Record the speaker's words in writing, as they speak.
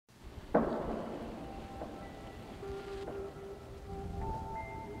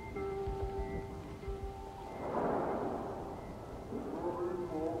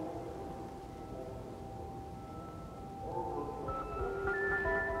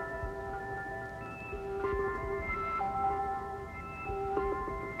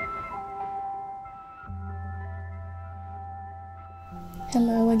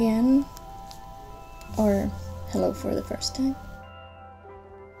Hello again, or hello for the first time.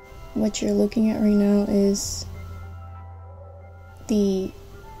 What you're looking at right now is the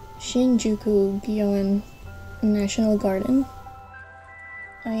Shinjuku Gyoen National Garden.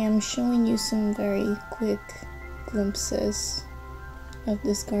 I am showing you some very quick glimpses of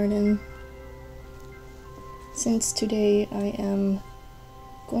this garden. Since today I am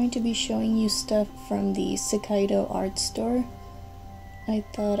going to be showing you stuff from the SEKAIDO art store, I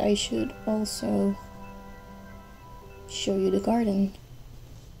thought I should also show you the garden.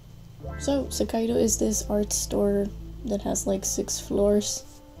 So, SEKAIDO is this art store that has like 6 floors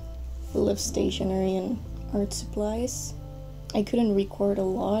full of stationery and art supplies. I couldn't record a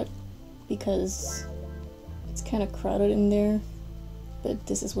lot because it's kind of crowded in there, but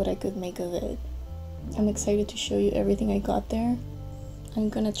this is what I could make of it. I'm excited to show you everything I got there. I'm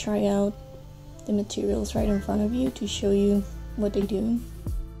gonna try out the materials right in front of you to show you what they do.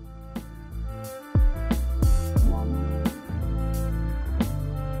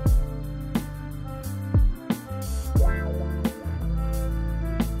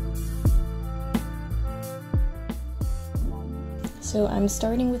 So I'm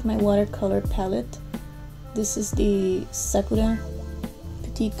starting with my watercolor palette. This is the Sakura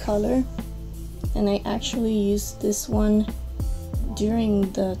Petite Color, and I actually used this one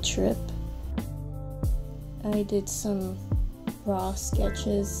during the trip. I did some raw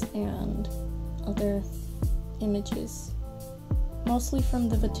sketches and other images, mostly from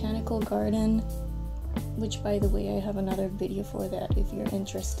the botanical garden, which by the way I have another video for that if you're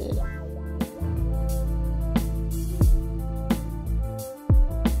interested.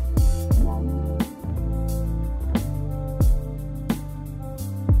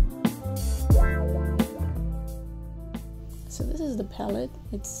 So this is the palette.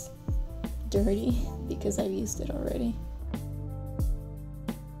 It's dirty because I've used it already.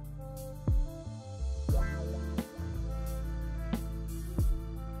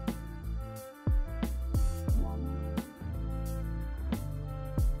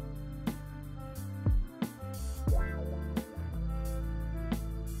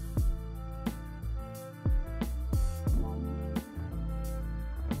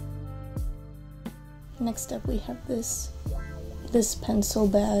 Next up we have this pencil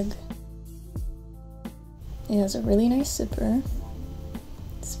bag. It has a really nice zipper.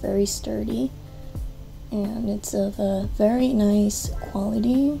 It's very sturdy and it's of a very nice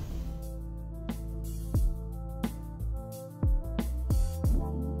quality.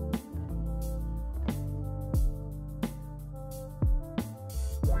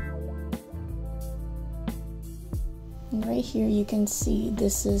 And right here you can see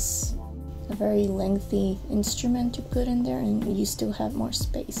this is a very lengthy instrument to put in there, and you still have more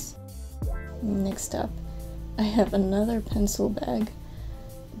space. Next up, I have another pencil bag.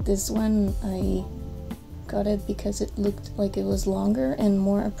 This one I got it because it looked like it was longer and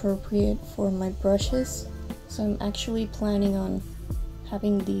more appropriate for my brushes. So I'm actually planning on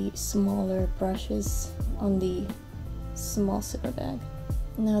having the smaller brushes on the small zipper bag.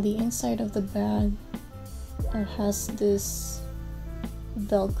 Now the inside of the bag has this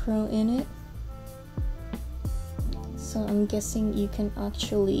Velcro in it. So I'm guessing you can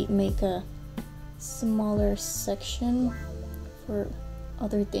actually make a smaller section for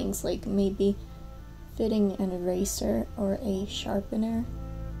other things, like maybe fitting an eraser or a sharpener.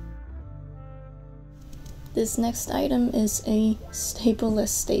 This next item is a stapleless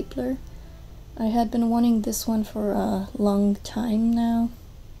stapler. I had been wanting this one for a long time now,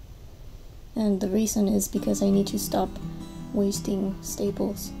 and the reason is because I need to stop wasting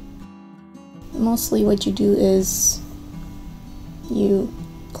staples. Mostly what you do is you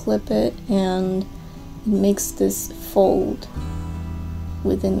clip it and it makes this fold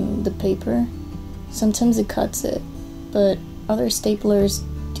within the paper. Sometimes it cuts it, but other staplers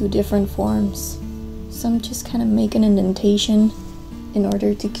do different forms. Some just kind of make an indentation in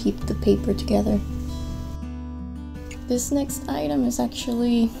order to keep the paper together. This next item is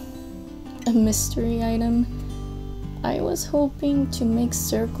actually a mystery item. I was hoping to make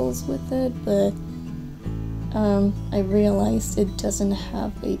circles with it, but I realized it doesn't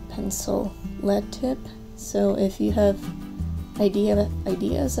have a pencil lead tip. So if you have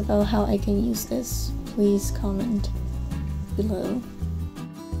ideas about how I can use this, please comment below.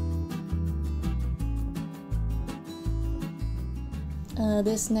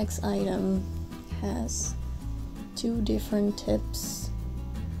 This next item has 2 different tips.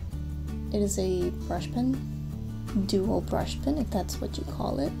 It is a brush pen, dual brush pen if that's what you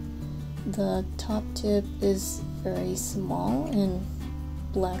call it. The top tip is very small and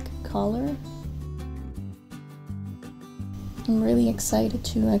black color. I'm really excited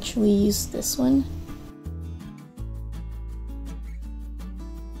to actually use this one.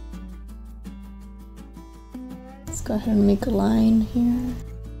 Let's go ahead and make a line here.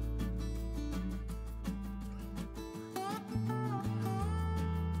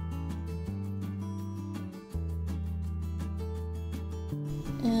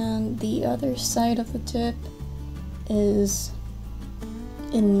 And the other side of the tip is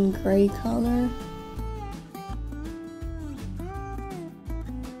in gray color.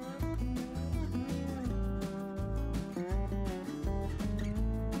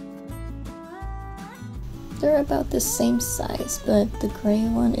 They're about the same size, but the gray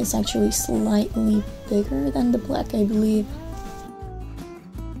one is actually slightly bigger than the black, I believe.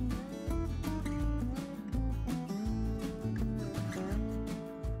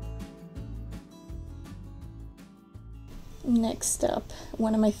 Next up,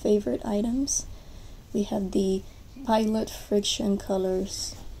 one of my favorite items, we have the Pilot Friction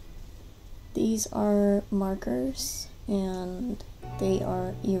colors. These are markers and they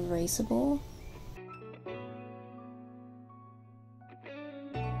are erasable.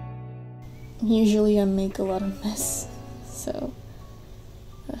 Usually I make a lot of mess, so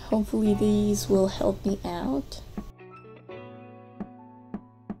hopefully these will help me out.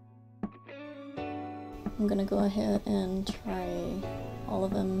 I'm gonna go ahead and try all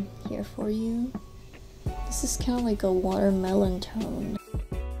of them here for you. This is kind of like a watermelon tone.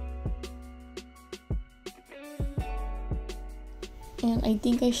 And I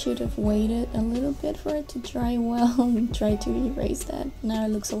think I should have waited a little bit for it to dry well and try to erase that. Now it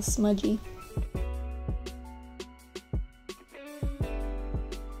looks all smudgy.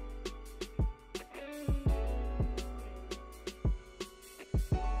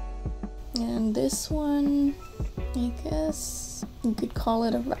 And this one, I guess you could call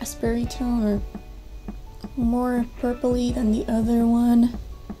it a raspberry tone, or more purpley than the other one.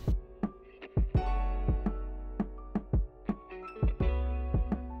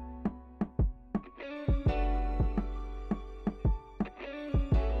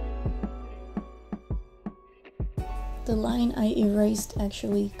 The line I erased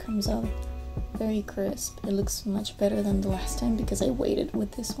actually comes out very crisp. It looks much better than the last time because I waited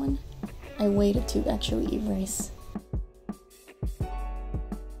with this one. I waited to actually erase.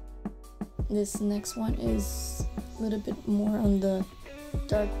 This next one is a little bit more on the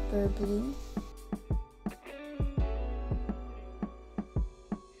darker blue.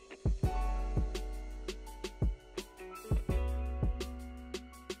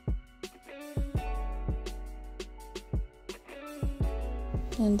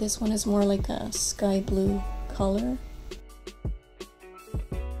 And this one is more like a sky blue color.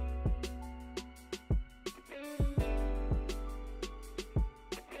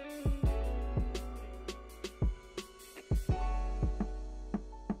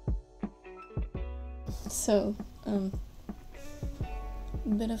 So, a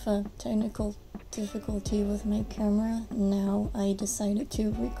bit of a technical difficulty with my camera. Now I decided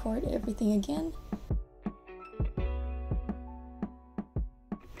to record everything again.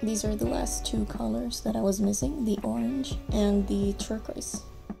 These are the last two colors that I was missing, the orange and the turquoise.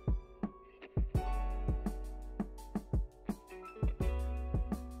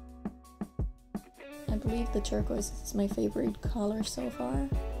 I believe the turquoise is my favorite color so far.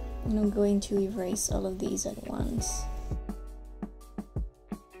 And I'm going to erase all of these at once.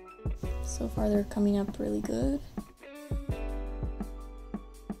 So far they're coming up really good.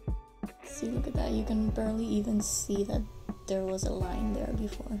 See, look at that, you can barely even see that there was a line there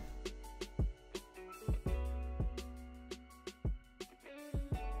before.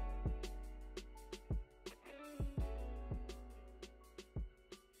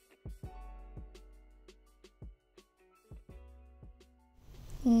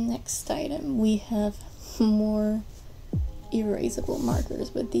 Next item, we have more erasable markers,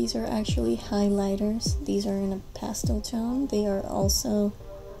 but these are actually highlighters. These are in a pastel tone. They are also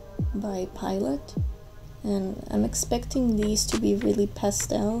by Pilot, and I'm expecting these to be really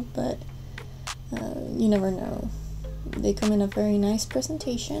pastel, but you never know. They come in a very nice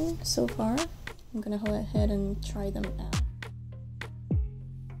presentation so far. I'm gonna go ahead and try them out.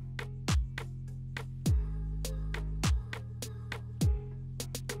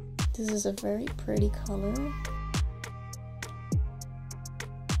 This is a very pretty color.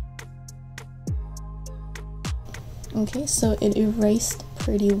 Okay, so it erased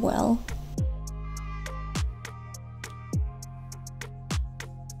pretty well.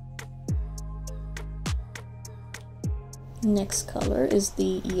 Next color is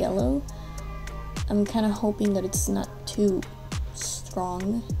the yellow. I'm kind of hoping that it's not too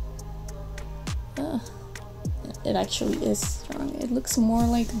strong. it actually is strong. It looks more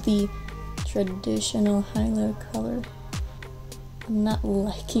like the traditional highlight color. I'm not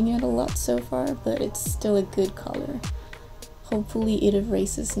liking it a lot so far, but it's still a good color. Hopefully it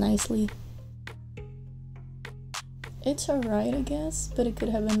erases nicely. It's alright, I guess, but it could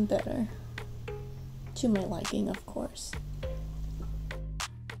have been better. To my liking, of course.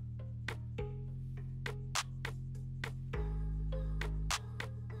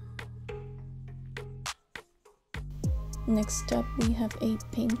 Next up, we have a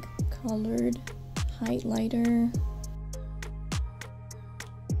pink colored highlighter.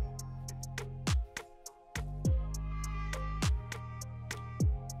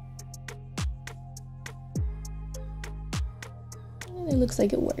 And it looks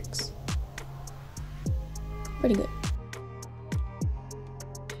like it works. Pretty good.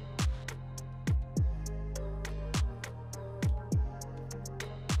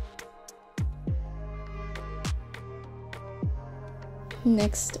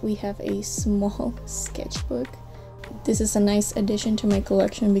 Next, we have a small sketchbook. This is a nice addition to my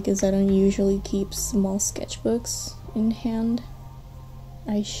collection because I don't usually keep small sketchbooks in hand.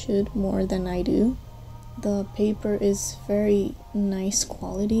 I should more than I do. The paper is very nice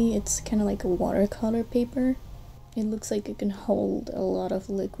quality. It's kind of like a watercolor paper. It looks like it can hold a lot of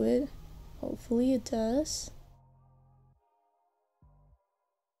liquid. Hopefully it does.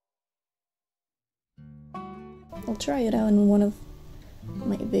 I'll try it out in one of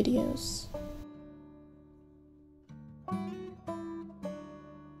my videos.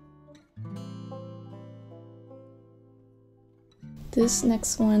 This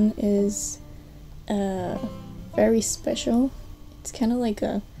next one is very special. It's kind of like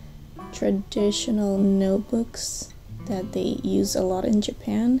a traditional notebooks that they use a lot in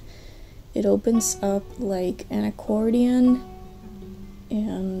Japan. It opens up like an accordion,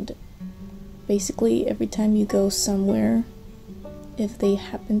 and basically every time you go somewhere, if they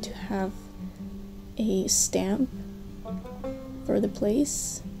happen to have a stamp for the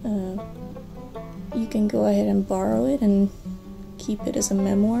place, you can go ahead and borrow it and keep it as a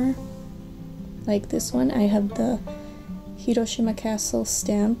memoir. Like this one, I have the Hiroshima Castle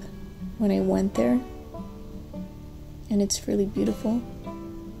stamp when I went there, and it's really beautiful.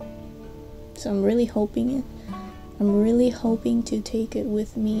 So I'm really hoping to take it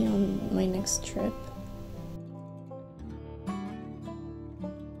with me on my next trip.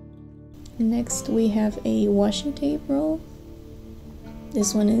 Next, we have a washi tape roll.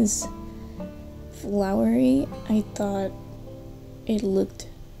 This one is flowery. I thought it looked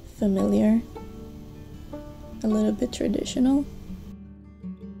familiar, a little bit traditional.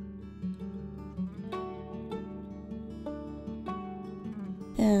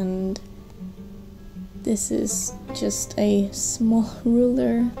 And this is just a small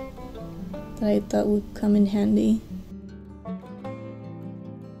ruler that I thought would come in handy.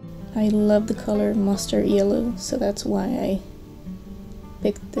 I love the color mustard yellow, so that's why I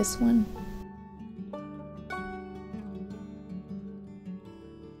picked this one.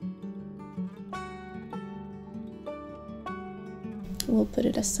 We'll put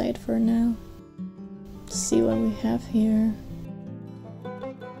it aside for now. Let's see what we have here.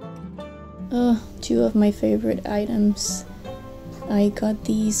 Two of my favorite items. I got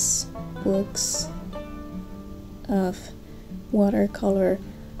these books of watercolor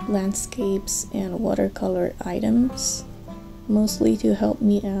landscapes and watercolor items, mostly to help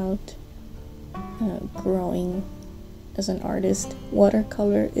me out growing as an artist.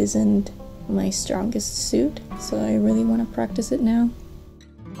 Watercolor isn't my strongest suit, so I really want to practice it now.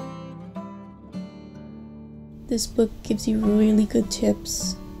 This book gives you really good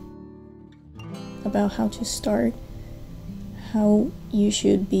tips about how to start, how you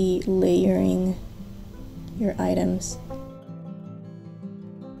should be layering your items.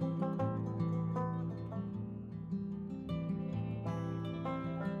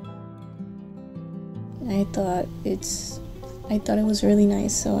 I thought it was really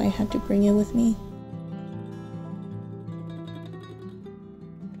nice, so I had to bring it with me.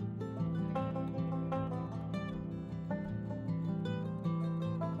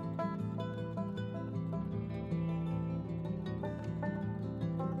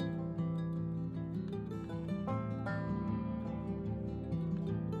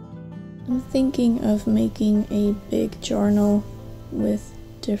 I'm thinking of making a big journal with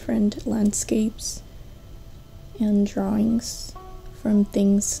different landscapes and drawings from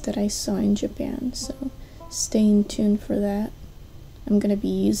things that I saw in Japan, so stay tuned for that. I'm gonna be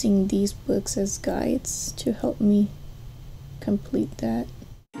using these books as guides to help me complete that.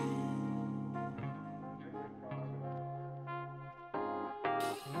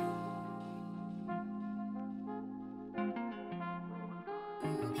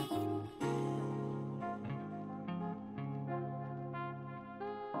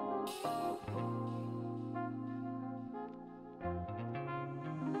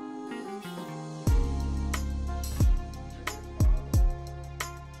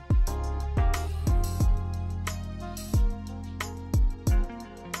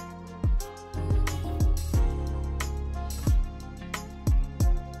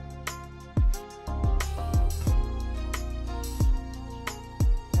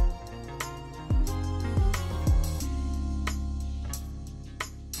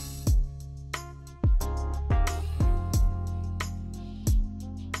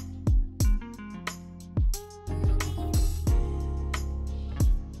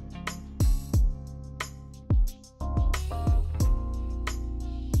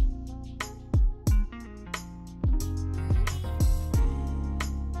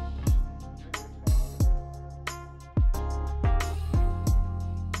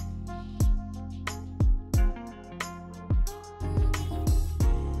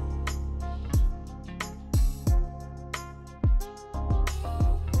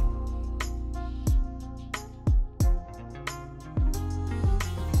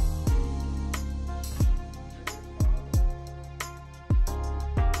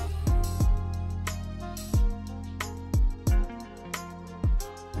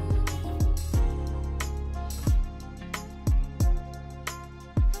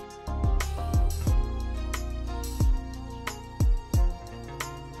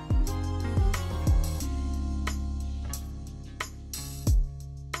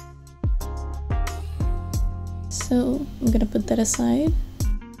 So I'm gonna put that aside.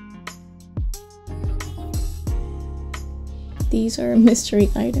 These are mystery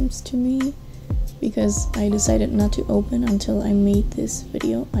items to me because I decided not to open until I made this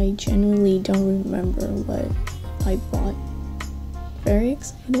video. I genuinely don't remember what I bought. Very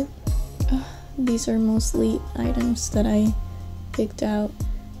excited. These are mostly items that I picked out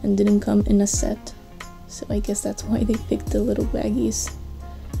and didn't come in a set, so I guess that's why they picked the little baggies.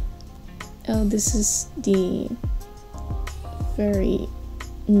 Oh, this is the very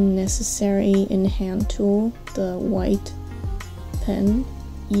necessary in-hand tool, the white pen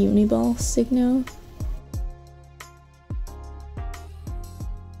Uniball Signo.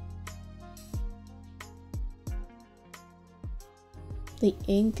 The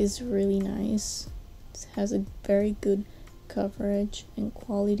ink is really nice. It has a very good coverage and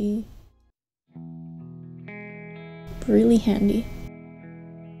quality. Really handy.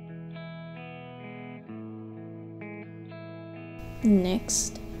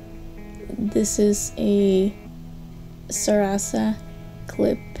 Next, this is a Sarasa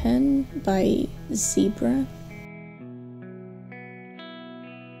clip pen by Zebra.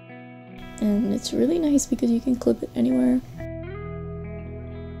 And it's really nice because you can clip it anywhere.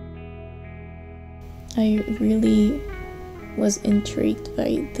 I really was intrigued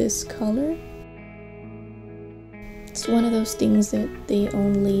by this color. It's one of those things that they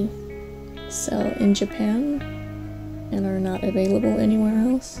only sell in Japan and are not available anywhere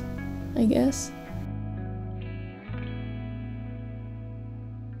else, I guess.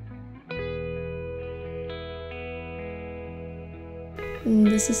 And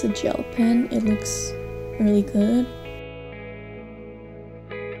this is a gel pen. It looks really good.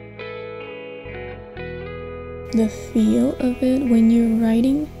 The feel of it when you're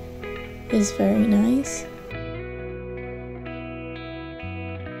writing is very nice.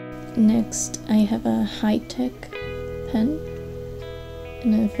 Next, I have a high-tech pen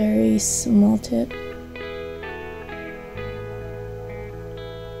and a very small tip.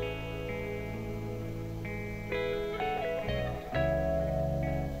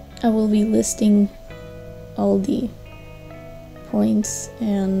 I will be listing all the points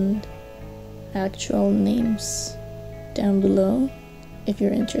and actual names down below if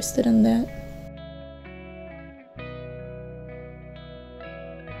you're interested in that.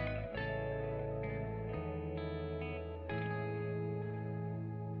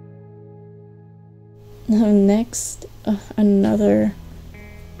 Now next, another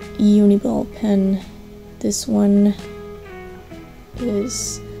Uniball pen. This one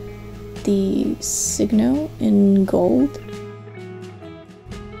is the Signo in gold.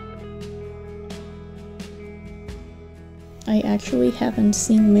 I actually haven't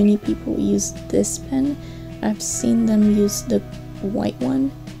seen many people use this pen. I've seen them use the white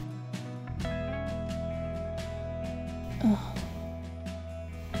one. Oh,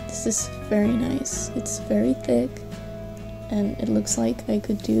 this is very nice. It's very thick and it looks like I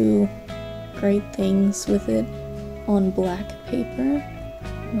could do great things with it on black paper.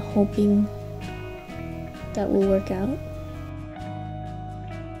 I'm hoping that will work out.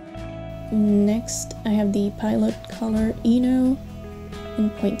 Next, I have the Pilot Color Eno in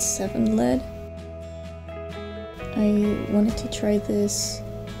 0.7 lead. I wanted to try this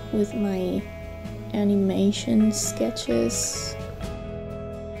with my animation sketches.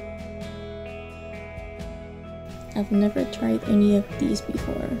 I've never tried any of these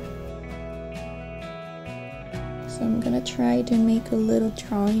before. So I'm gonna try to make a little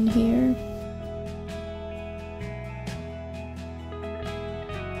drawing here.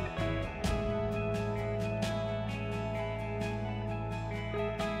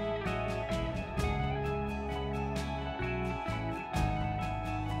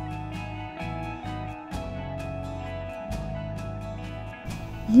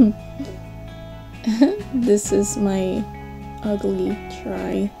 This is my ugly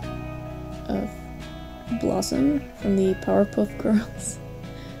try of Blossom from the Powerpuff Girls.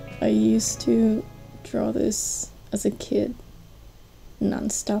 I used to draw this as a kid,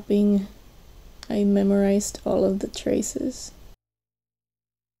 non-stopping. I memorized all of the traces.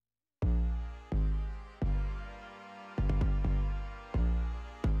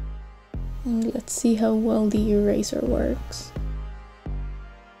 And let's see how well the eraser works.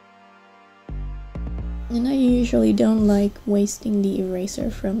 And I usually don't like wasting the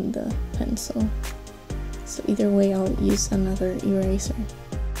eraser from the pencil, so either way I'll use another eraser.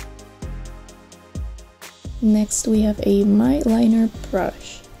 Next we have a Myliner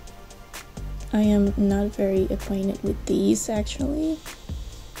brush. I am not very acquainted with these actually,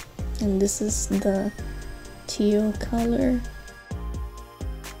 and this is the teal color.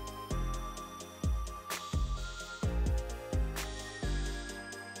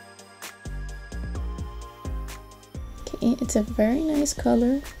 It's a very nice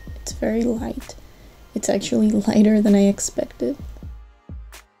color. It's very light. It's actually lighter than I expected.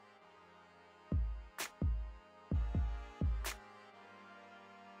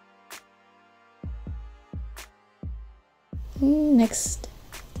 Next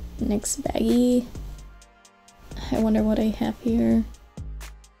baggie. I wonder what I have here.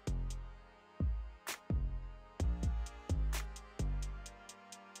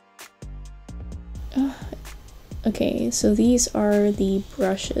 Okay, so these are the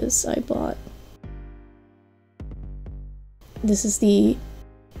brushes I bought. This is the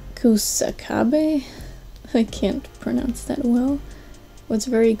Kusakabe. I can't pronounce that well. What's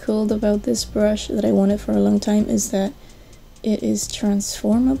very cool about this brush that I wanted for a long time is that it is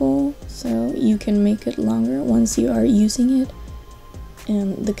transformable, so you can make it longer once you are using it,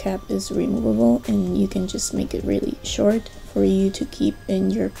 and the cap is removable and you can just make it really short for you to keep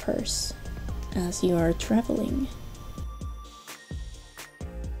in your purse as you are traveling.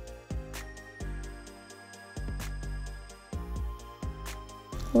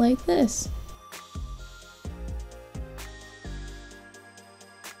 Like this.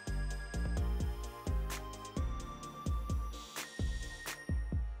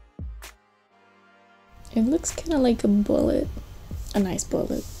 It looks kind of like a bullet, a nice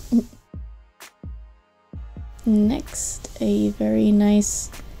bullet. Next, a very nice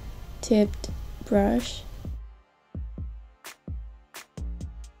tipped brush.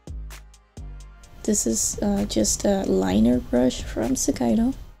 This is just a liner brush from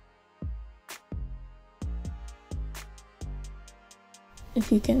SEKAIDO. If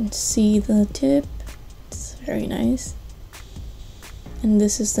you can see the tip, it's very nice. And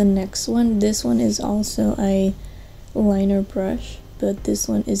this is the next one. This one is also a liner brush, but this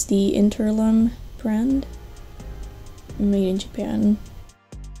one is the INTERLON brand, made in Japan.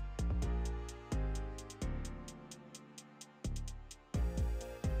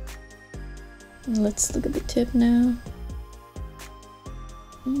 Let's look at the tip now.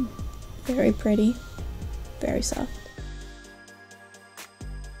 Very pretty, very soft.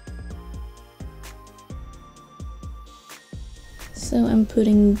 So I'm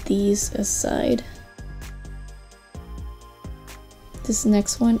putting these aside. This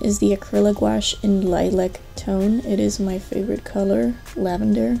next one is the acrylic gouache in lilac tone. It is my favorite color,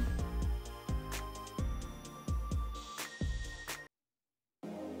 lavender.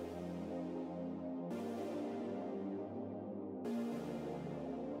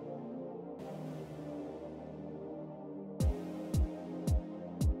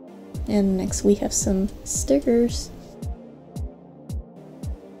 And next we have some stickers.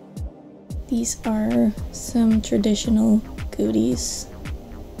 These are some traditional goodies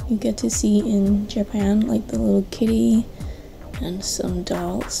you get to see in Japan, like the little kitty and some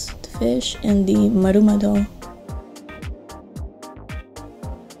dolls, the fish and the maruma doll.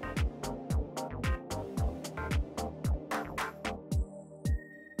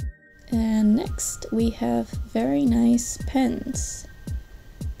 And next we have very nice pens.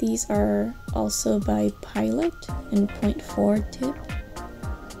 These are also by Pilot in 0.4 tip.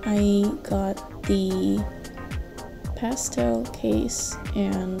 I got the pastel case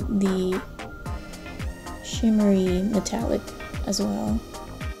and the shimmery metallic as well.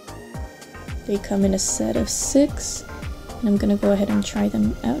 They come in a set of 6, and I'm gonna go ahead and try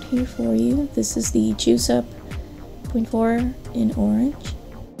them out here for you. This is the Juice Up 0.4 in orange,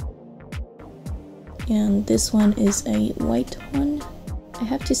 and this one is a white one. I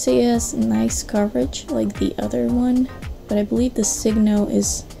have to say it has nice coverage like the other one, but I believe the signal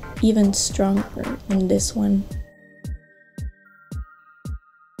is even stronger in this one.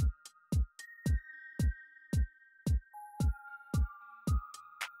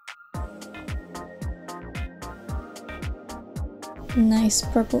 Nice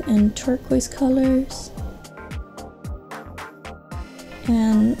purple and turquoise colors.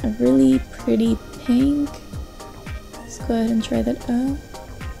 And a really pretty pink. Let's go ahead and try that out.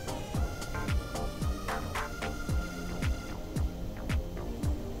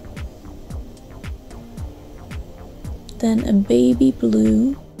 Then a baby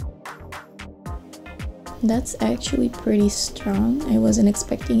blue. That's actually pretty strong. I wasn't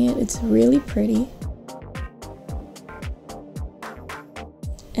expecting it. It's really pretty.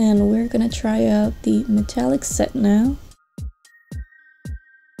 And we're gonna try out the metallic set now.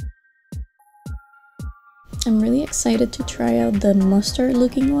 I'm really excited to try out the mustard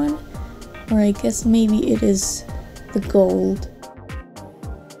looking one, or I guess maybe it is the gold.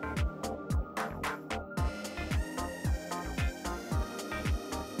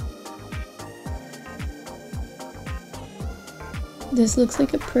 This looks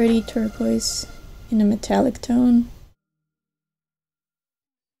like a pretty turquoise in a metallic tone.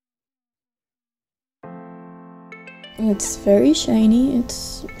 It's very shiny,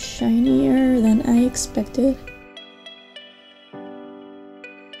 it's shinier than I expected.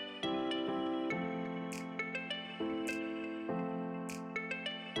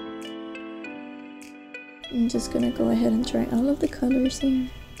 I'm just gonna go ahead and try all of the colors here.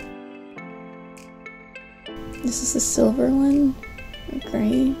 This is the silver one,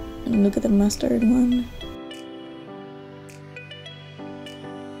 gray, and look at the mustard one.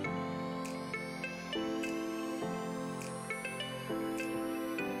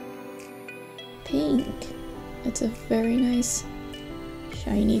 Pink. It's a very nice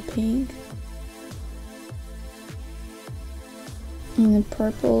shiny pink. And the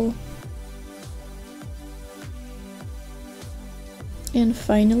purple. And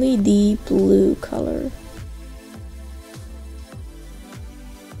finally the blue color.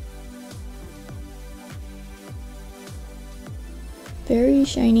 Very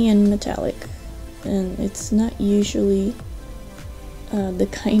shiny and metallic, and it's not usually the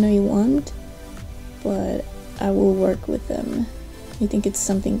kind I want, but I will work with them. I think it's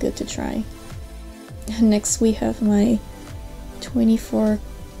something good to try. Next we have my 24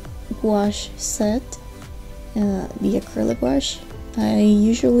 gouache set, the acrylic gouache. I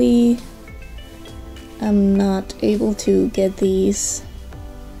usually am not able to get these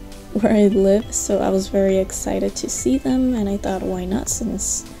where I live, so I was very excited to see them, and I thought, why not,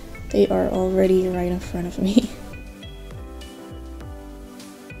 since they are already right in front of me.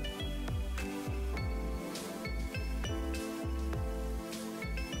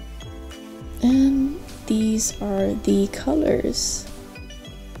 And these are the colors.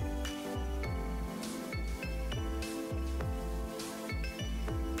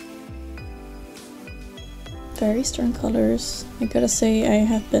 Very strong colors. I gotta say, I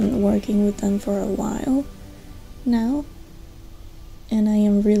have been working with them for a while now, and I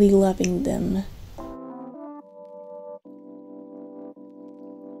am really loving them.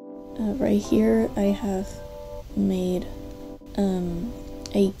 Right here I have made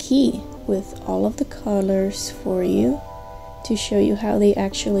a key with all of the colors for you to show you how they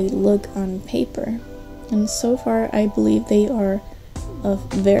actually look on paper. And so far I believe they are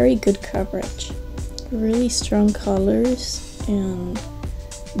of very good coverage. Really strong colors, and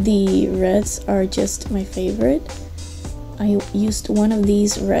the reds are just my favorite. I used one of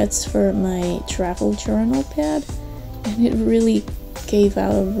these reds for my travel journal pad, and it really gave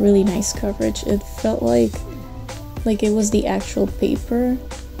out a really nice coverage. It felt like it was the actual paper.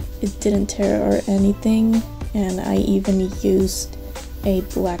 It didn't tear or anything, and I even used a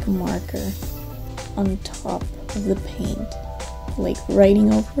black marker on top of the paint, like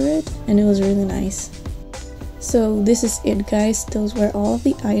writing over it, and it was really nice. So this is it, guys. Those were all of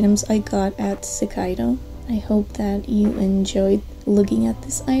the items I got at SEKAIDO. I hope that you enjoyed looking at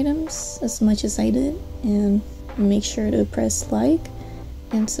these items as much as I did, and make sure to press like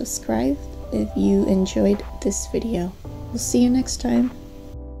and subscribe if you enjoyed this video. We'll see you next time.